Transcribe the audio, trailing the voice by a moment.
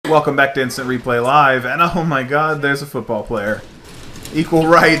Welcome back to Instant Replay Live, and oh my god, there's a football player. Equal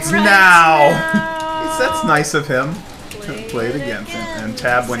rights now! That's nice of him. Play it again. And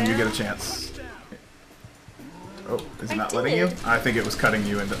tab when you get a chance. Oh, is it not letting you? I think it was cutting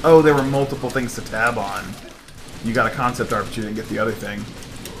you into... Oh, there were multiple things to tab on. You got a concept art, but you didn't get the other thing.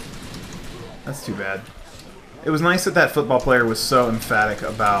 That's too bad. It was nice that that football player was so emphatic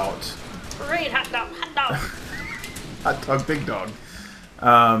about... Great, hot dog, hot dog. Hot dog, big dog.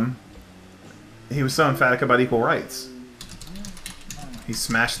 He was so emphatic about equal rights. He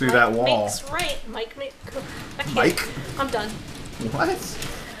smashed through that wall. Makes right. Mike? I'm done. What?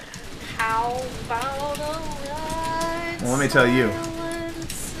 How about a ride? Well, let me tell you.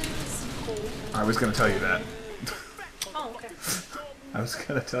 I was going to tell you that. Oh, okay. I was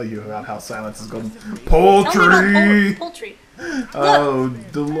going to tell you about how silence is golden. Poultry! Tell me about poultry. Oh,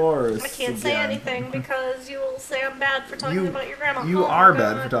 Dolores. I can't say anything because you will say I'm bad for talking about your grandma. You are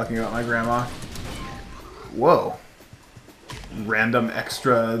bad for talking about my grandma. Whoa. Random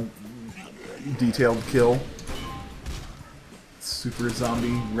extra detailed kill. Super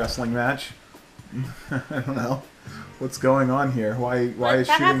zombie wrestling match. I don't know. What's going on here? Why is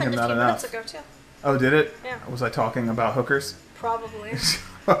shooting him not enough? Ago too. Oh, did it? Yeah. Was I talking about hookers? Probably.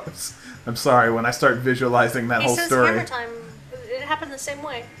 I'm sorry, when I start visualizing that whole story. Hammer time. It happened the same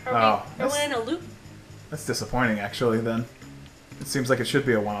way. Are we in a loop? That's disappointing, actually, then. It seems like it should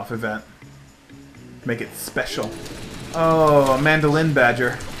be a one-off event. Make it special. Oh, a mandolin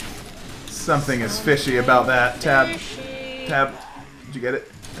badger. Something is fishy about that. Tab. Tab. Did you get it?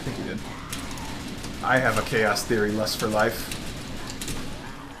 I think you did. I have a chaos theory lust for life.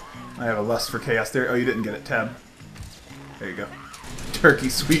 I have a lust for chaos theory. Oh, you didn't get it. Tab. There you go. Turkey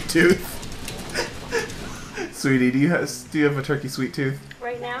sweet tooth. Sweetie, do you have a turkey sweet tooth?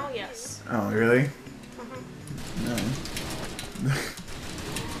 Right now, yes. Oh, really? Mm-hmm. No.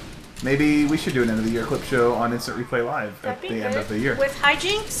 Maybe we should do an end of the year clip show on Instant Replay Live at the end of the year. With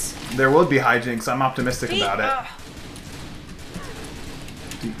hijinks? There will be hijinks. I'm optimistic about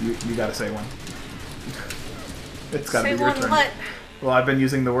it. You gotta say one. It's gotta be your turn. Say one what? Well, I've been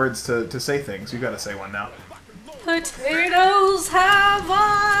using the words to say things. You gotta say one now. Potatoes have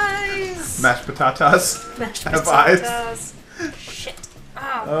eyes. Mashed potatoes have eyes. Shit. Oh,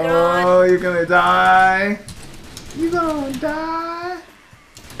 God. Oh, you're gonna die. You're gonna die.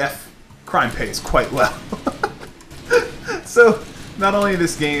 F. Crime pays quite well. So, not only is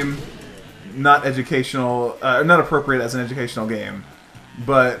this game not educational, not appropriate as an educational game,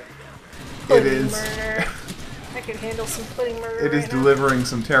 but it is. Murder. I can handle some pudding murder. It is delivering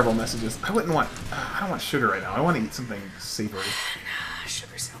some terrible messages. I don't want sugar right now. I want to eat something savory.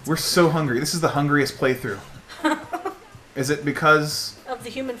 Sugar sounds We're so hungry. This is the hungriest playthrough. Is it because of the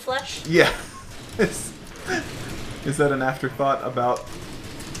human flesh? Yeah. Is that an afterthought about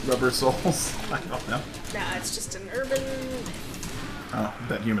rubber soles? I don't know. Nah, it's just an urban... Oh,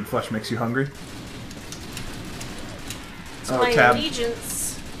 that human flesh makes you hungry? It's my tab.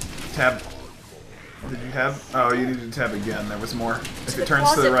 allegiance. Tab. Did you have? Oh, you needed to tab again. There was more. If it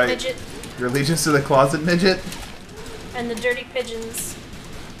turns to the right... Midget. Your allegiance to the closet midget? And the dirty pigeons.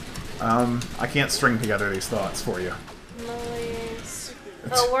 I can't string together these thoughts for you. Nice.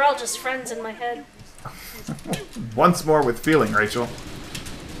 Oh, we're all just friends in my head. Once more with feeling, Rachel.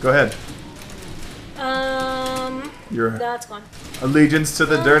 Go ahead. Your that's gone. Allegiance to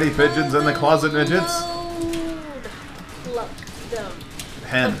the dirty pigeons and the closet midgets. Look, them.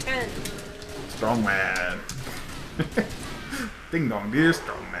 Hen. Strong man. Ding dong, dear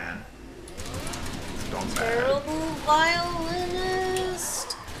strong man. Strong man. Terrible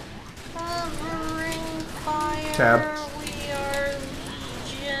violinist. Covering fire. Tab. We are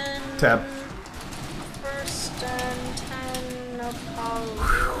legion. Tab. First and 10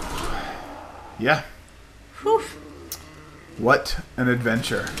 Apollo. Yeah. Whew. What an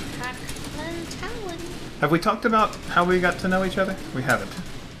adventure. Pack mentality. Have we talked about how we got to know each other? We haven't.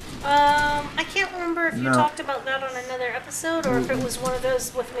 I can't remember if you talked about that on another episode or if it was one of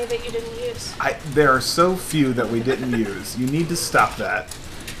those with me that you didn't use. There are so few that we didn't use. You need to stop that.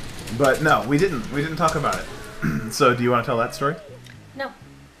 But no, we didn't. We didn't talk about it. So, do you want to tell that story? No.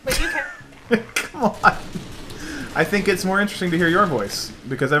 But you can. Come on. I think it's more interesting to hear your voice,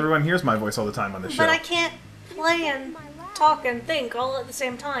 because everyone hears my voice all the time on this show. But I can't play and talk and think all at the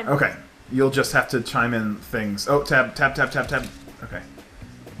same time. Okay. You'll just have to chime in things. Oh, tab. Okay.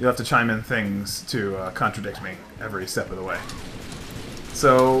 You'll have to chime in things to contradict me every step of the way.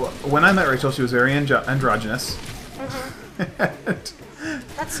 So, when I met Rachel, she was very androgynous. Mm-hmm.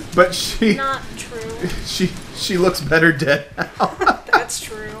 But she... not true. She looks better dead now. That's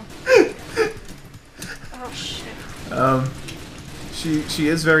true. Oh, shit. She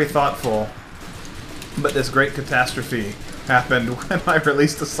is very thoughtful, but this great catastrophe happened when I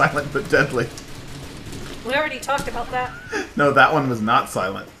released a silent but deadly. We already talked about that. No, that one was not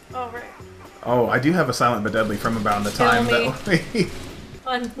silent. Oh, right. Oh, I do have a silent but deadly from about the time that we...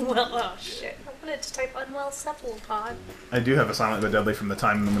 Unwell. Oh, shit. I wanted to type unwell cephalopod. I do have a silent but deadly from the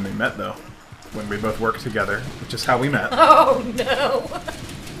time when we met, though. When we both worked together, which is how we met. Oh, no.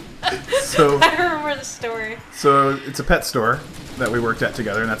 So, I remember the story. So, it's a pet store that we worked at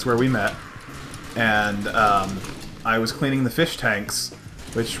together, and that's where we met. And I was cleaning the fish tanks,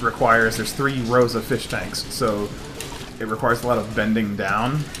 which requires... There's 3 rows of fish tanks, so it requires a lot of bending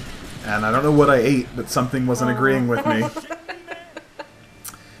down. And I don't know what I ate, but something wasn't agreeing with me.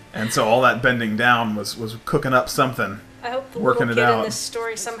 And so all that bending down was cooking up something. I hope the working little it kid out. in this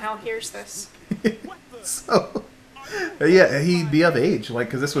story somehow hears this. So, yeah, he'd be of age, like,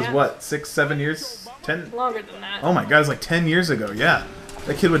 because this was, Yeah. what, 6, 7 years? 10? Longer than that. Oh my god, it was like 10 years ago, yeah.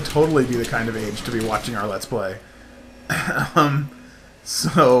 That kid would totally be the kind of age to be watching our Let's Play.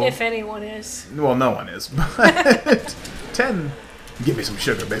 So... If anyone is. Well, no one is, but... 10... Give me some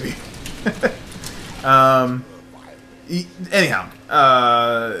sugar, baby. Anyhow,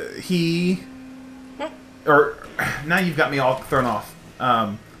 he... Or, now you've got me all thrown off.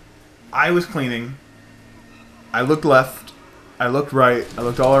 I was cleaning. I looked left. I looked right. I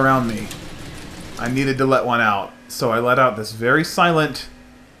looked all around me. I needed to let one out. So I let out this very silent,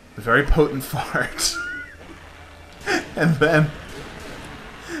 very potent fart. And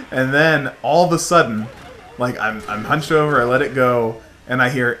then, all of a sudden, like, I'm hunched over, I let it go, and I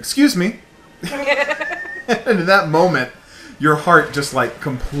hear, "Excuse me." And in that moment, your heart just, like,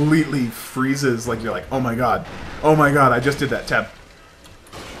 completely freezes. Like, you're like, oh my god, I just did that, Tab.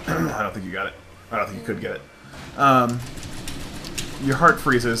 I don't think you got it. I don't think you could get it. Your heart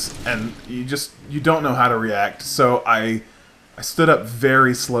freezes, and you don't know how to react. So I stood up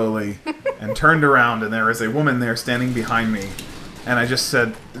very slowly and turned around, and there was a woman there standing behind me. And I just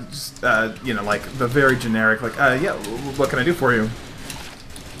said, you know, like, the very generic, like, yeah, what can I do for you?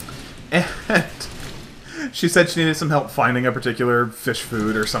 And she said she needed some help finding a particular fish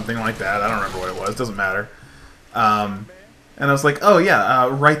food or something like that. I don't remember what it was. Doesn't matter. And I was like, oh, yeah,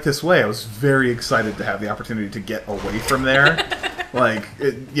 right this way. I was very excited to have the opportunity to get away from there. Like,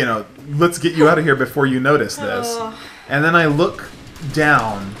 you know, let's get you out of here before you notice this. Oh. And then I look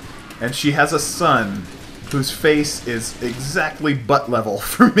down, and she has a son whose face is exactly butt level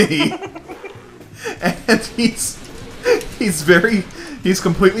for me. And he's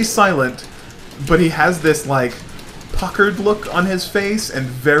completely silent, but he has this, like, puckered look on his face and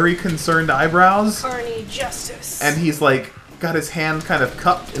very concerned eyebrows. Carney justice. And he's, like, got his hand kind of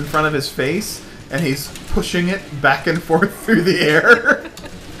cupped in front of his face, and he's pushing it back and forth through the air.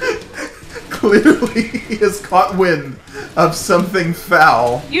 Clearly, he has caught wind of something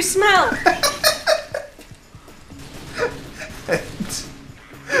foul. You smell!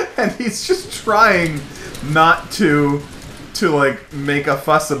 And he's just trying not to like make a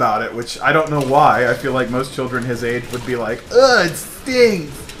fuss about it, which I don't know why. I feel like most children his age would be like, ugh, it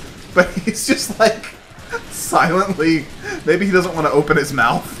stings. But he's just like silently, maybe he doesn't want to open his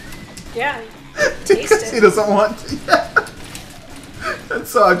mouth. Yeah. Because he doesn't want to. Yeah. And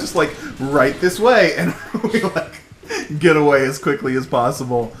so I'm just like, right this way, and we like get away as quickly as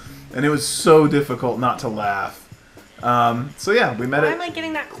possible. And it was so difficult not to laugh. So yeah, we met Why am I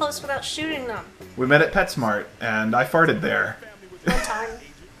getting that close without shooting them? We met at PetSmart, and I farted there. One time.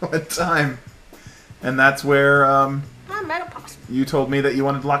 One time. And that's where, Metapause. you told me that you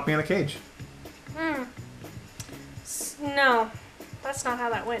wanted to lock me in a cage. No. That's not how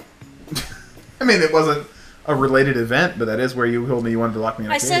that went. I mean, it wasn't a related event, but that is where you told me you wanted to lock me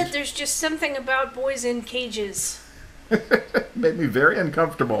in a cage. I said there's just something about boys in cages. It made me very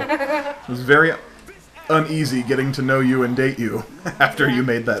uncomfortable. It was very uneasy getting to know you and date you after you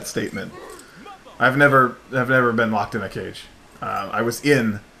made that statement. I've never been locked in a cage. I was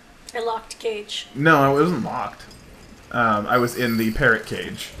in... A locked cage. No, it wasn't locked. I was in the parrot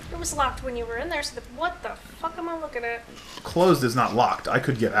cage. It was locked when you were in there, so what the fuck am I looking at? Closed is not locked. I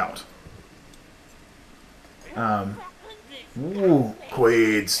could get out. Ooh,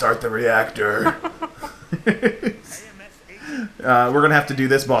 Quaid, start the reactor. We're gonna have to do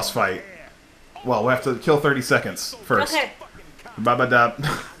this boss fight. Well, we have to kill 30 seconds first. Okay. Ba-ba-da.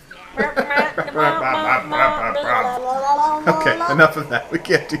 Okay, enough of that. We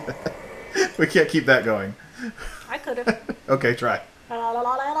can't do that. We can't keep that going. I could have. Okay, try.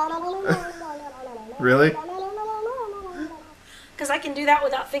 Really? Because I can do that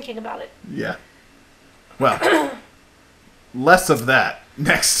without thinking about it. Yeah. Well, less of that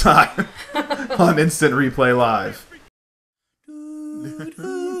next time on Instant Replay Live.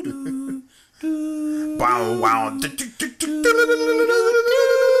 Wow, wow.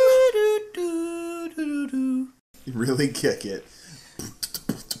 Really kick it.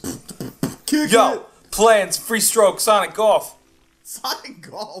 Kick Yo, it. plans, free stroke, Sonic Golf. Sonic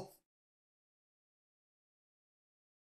Golf.